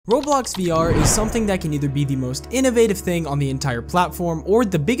Roblox VR is something that can either be the most innovative thing on the entire platform or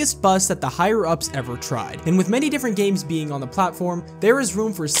the biggest bust that the higher ups ever tried. And with many different games being on the platform, there is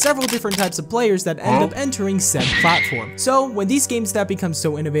room for several different types of players that end up entering said platform. So when these games that become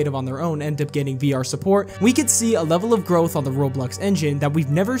so innovative on their own end up getting VR support, we could see a level of growth on the Roblox engine that we've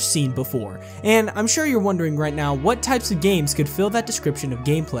never seen before. And I'm sure you're wondering right now what types of games could fill that description of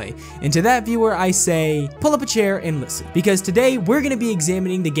gameplay. And to that viewer I say, pull up a chair and listen. Because today we're going to be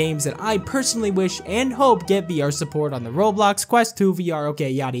examining the games that I personally wish and hope get VR support on the Roblox Quest 2 VR,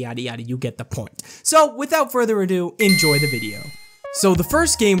 okay, yada yada yada, you get the point. So without further ado, enjoy the video. So the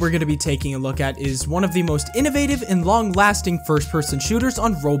first game we're going to be taking a look at is one of the most innovative and long-lasting first-person shooters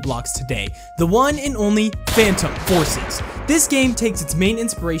on Roblox today, the one and only Phantom Forces. This game takes its main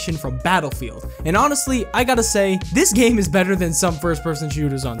inspiration from Battlefield, and honestly, I gotta say, this game is better than some first-person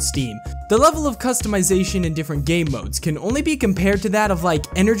shooters on Steam. The level of customization in different game modes can only be compared to that of like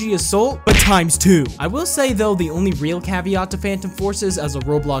Energy Assault, but ×2. I will say though, the only real caveat to Phantom Forces as a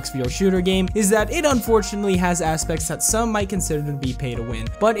Roblox VR shooter game is that it unfortunately has aspects that some might consider to be pay to win.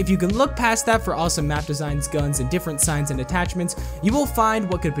 But if you can look past that for awesome map designs, guns, and different signs and attachments, you will find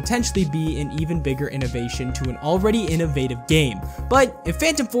what could potentially be an even bigger innovation to an already innovative game. But if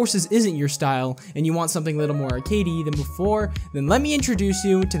Phantom Forces isn't your style and you want something a little more arcadey than before, then let me introduce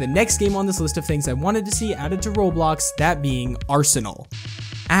you to the next game on this list of things I wanted to see added to Roblox, that being Arsenal.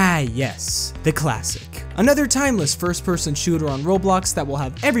 Ah yes, the classic. Another timeless first-person shooter on Roblox that will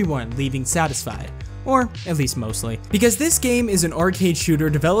have everyone leaving satisfied. Or at least mostly. Because this game is an arcade shooter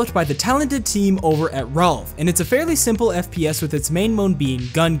developed by the talented team over at Valve, and it's a fairly simple FPS with its main mode being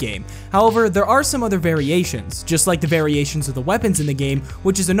gun game. However, there are some other variations, just like the variations of the weapons in the game,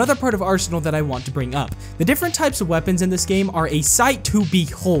 which is another part of Arsenal that I want to bring up. The different types of weapons in this game are a sight to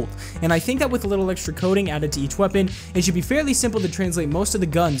behold, and I think that with a little extra coding added to each weapon, it should be fairly simple to translate most of the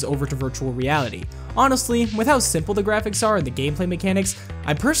guns over to virtual reality. Honestly, with how simple the graphics are and the gameplay mechanics,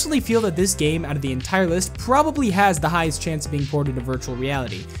 I personally feel that this game out of the entire list probably has the highest chance of being ported to virtual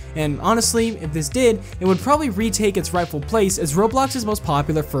reality. And honestly, if this did, it would probably retake its rightful place as Roblox's most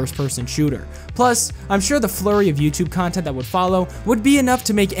popular first-person shooter. Plus, I'm sure the flurry of YouTube content that would follow would be enough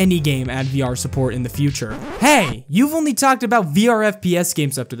to make any game add VR support in the future. Hey, you've only talked about VR FPS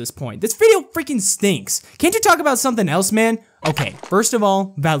games up to this point. This video freaking stinks. Can't you talk about something else, man? Okay, first of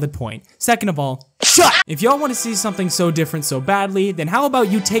all, valid point. Second of all, shut! If y'all want to see something so different so badly, then how about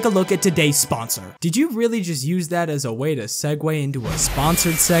you take a look at today's sponsor? Did you really just use that as a way to segue into a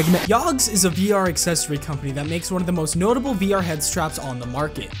sponsored segment? Yogs is a VR accessory company that makes one of the most notable VR head straps on the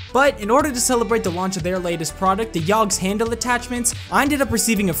market. But in order to celebrate the launch of their latest product, the Yogs handle attachments, I ended up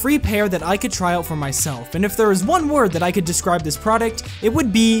receiving a free pair that I could try out for myself. And if there is one word that I could describe this product, it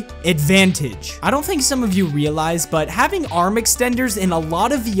would be advantage. I don't think some of you realize, but having arm extenders in a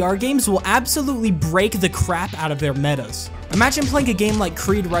lot of VR games will absolutely break the crap out of their metas. Imagine playing a game like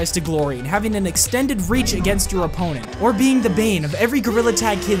Creed Rise to Glory and having an extended reach against your opponent, or being the bane of every Gorilla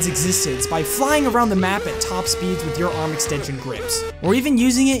Tag kid's existence by flying around the map at top speeds with your arm extension grips, or even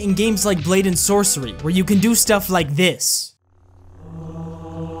using it in games like Blade and Sorcery, where you can do stuff like this.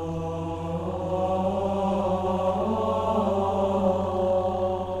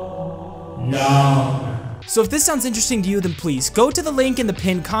 No. So if this sounds interesting to you, then please go to the link in the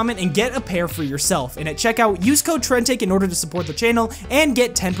pinned comment and get a pair for yourself. And at checkout, use code TRENDTAKE in order to support the channel and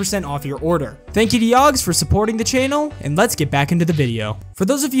get 10% off your order. Thank you to Yogs for supporting the channel, and let's get back into the video. For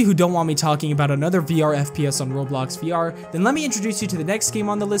those of you who don't want me talking about another VR FPS on Roblox VR, then let me introduce you to the next game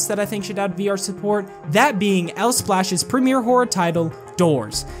on the list that I think should add VR support, that being Splash's premier horror title,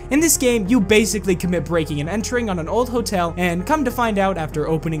 Doors. In this game, you basically commit breaking and entering on an old hotel, and come to find out after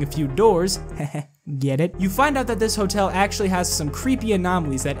opening a few doors, get it? You find out that this hotel actually has some creepy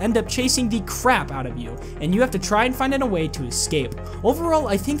anomalies that end up chasing the crap out of you, and you have to try and find a way to escape. Overall,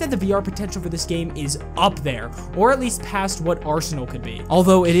 I think that the VR potential for this game is up there, or at least past what Arsenal could be.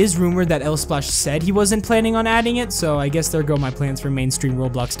 Although it is rumored that Splash said he wasn't planning on adding it, so I guess there go my plans for mainstream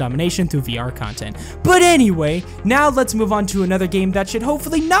Roblox domination through VR content. But anyway, now let's move on to another game that should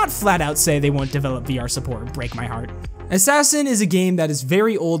hopefully not flat out say they won't develop VR support and break my heart. Assassin is a game that is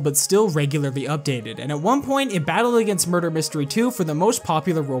very old but still regularly updated, and at one point it battled against Murder Mystery 2 for the most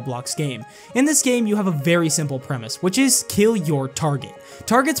popular Roblox game. In this game, you have a very simple premise, which is kill your target.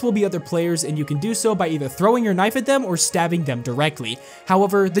 Targets will be other players, and you can do so by either throwing your knife at them or stabbing them directly.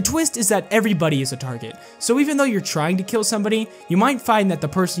 However, the twist is that everybody is a target, so even though you're trying to kill somebody, you might find that the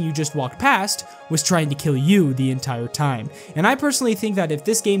person you just walked past was trying to kill you the entire time. And I personally think that if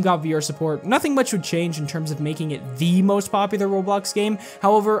this game got VR support, nothing much would change in terms of making it the the most popular Roblox game.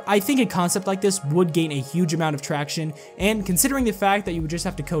 However, I think a concept like this would gain a huge amount of traction, and considering the fact that you would just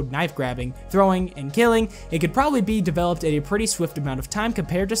have to code knife grabbing, throwing, and killing, it could probably be developed at a pretty swift amount of time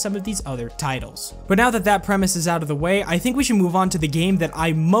compared to some of these other titles. But now that that premise is out of the way, I think we should move on to the game that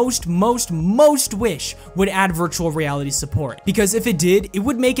I most wish would add virtual reality support, because if it did, it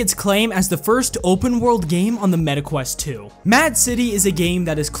would make its claim as the first open world game on the MetaQuest 2. Mad City is a game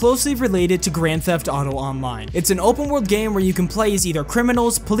that is closely related to Grand Theft Auto Online. It's an open world game where you can play as either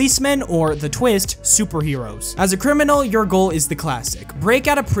criminals, policemen, or the twist, superheroes. As a criminal, your goal is the classic: break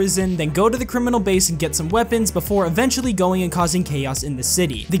out of prison, then go to the criminal base and get some weapons before eventually going and causing chaos in the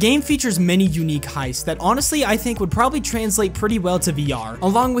city. The game features many unique heists that honestly I think would probably translate pretty well to VR,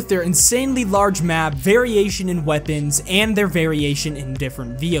 along with their insanely large map, variation in weapons, and their variation in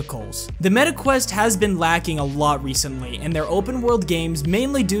different vehicles. The MetaQuest has been lacking a lot recently in their open world games,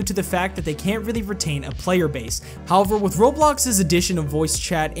 mainly due to the fact that they can't really retain a player base. However, with Roblox's addition of voice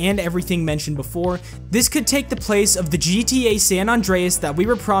chat and everything mentioned before, this could take the place of the GTA San Andreas that we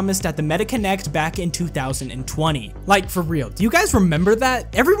were promised at the MetaConnect back in 2020. Like, for real, do you guys remember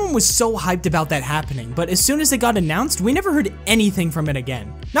that? Everyone was so hyped about that happening, but as soon as it got announced, we never heard anything from it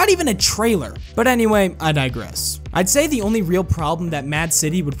again. Not even a trailer. But anyway, I digress. I'd say the only real problem that Mad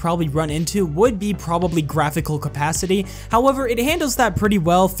City would probably run into would be probably graphical capacity. However, it handles that pretty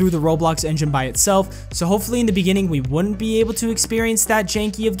well through the Roblox engine by itself, so hopefully in the beginning we wouldn't be able to experience that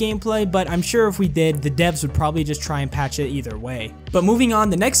janky of gameplay, but I'm sure if we did, the devs would probably just try and patch it either way. But moving on,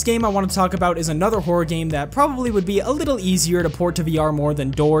 the next game I want to talk about is another horror game that probably would be a little easier to port to VR more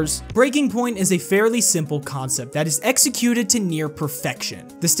than Doors. Breaking Point is a fairly simple concept that is executed to near perfection.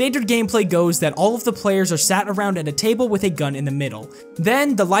 The standard gameplay goes that all of the players are sat around at a table with a gun in the middle.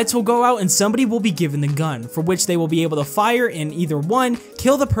 Then the lights will go out and somebody will be given the gun, for which they will be able to fire and either 1,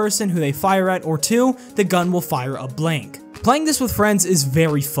 kill the person who they fire at, or 2, the gun will fire a blank. Playing this with friends is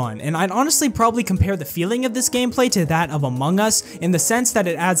very fun, and I'd honestly probably compare the feeling of this gameplay to that of Among Us, in the sense that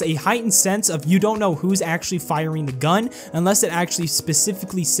it adds a heightened sense of you don't know who's actually firing the gun unless it actually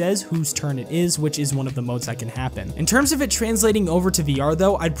specifically says whose turn it is, which is one of the modes that can happen. In terms of it translating over to VR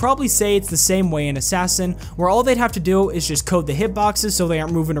though, I'd probably say it's the same way in Assassin, where all they'd have to do is just code the hitboxes so they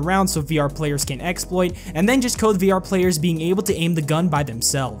aren't moving around so VR players can't exploit, and then just code VR players being able to aim the gun by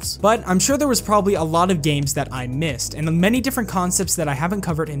themselves. But I'm sure there was probably a lot of games that I missed, and many different concepts that I haven't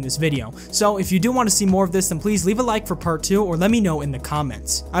covered in this video. So if you do want to see more of this, then please leave a like for part 2 or let me know in the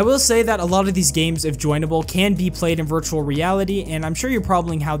comments. I will say that a lot of these games, if joinable, can be played in virtual reality, and I'm sure you're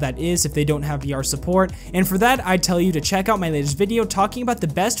probably how that is if they don't have VR support, and for that I'd tell you to check out my latest video talking about the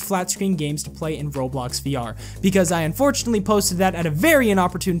best flat screen games to play in Roblox VR, because I unfortunately posted that at a very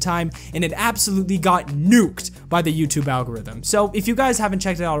inopportune time and it absolutely got nuked by the YouTube algorithm. So if you guys haven't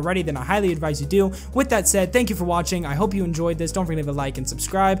checked it out already, then I highly advise you do. With that said, thank you for watching. I hope you enjoyed this. Don't forget to leave a like and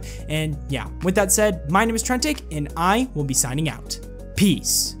subscribe. And yeah, with that said, my name is Trentic, and I will be signing out.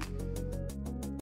 Peace.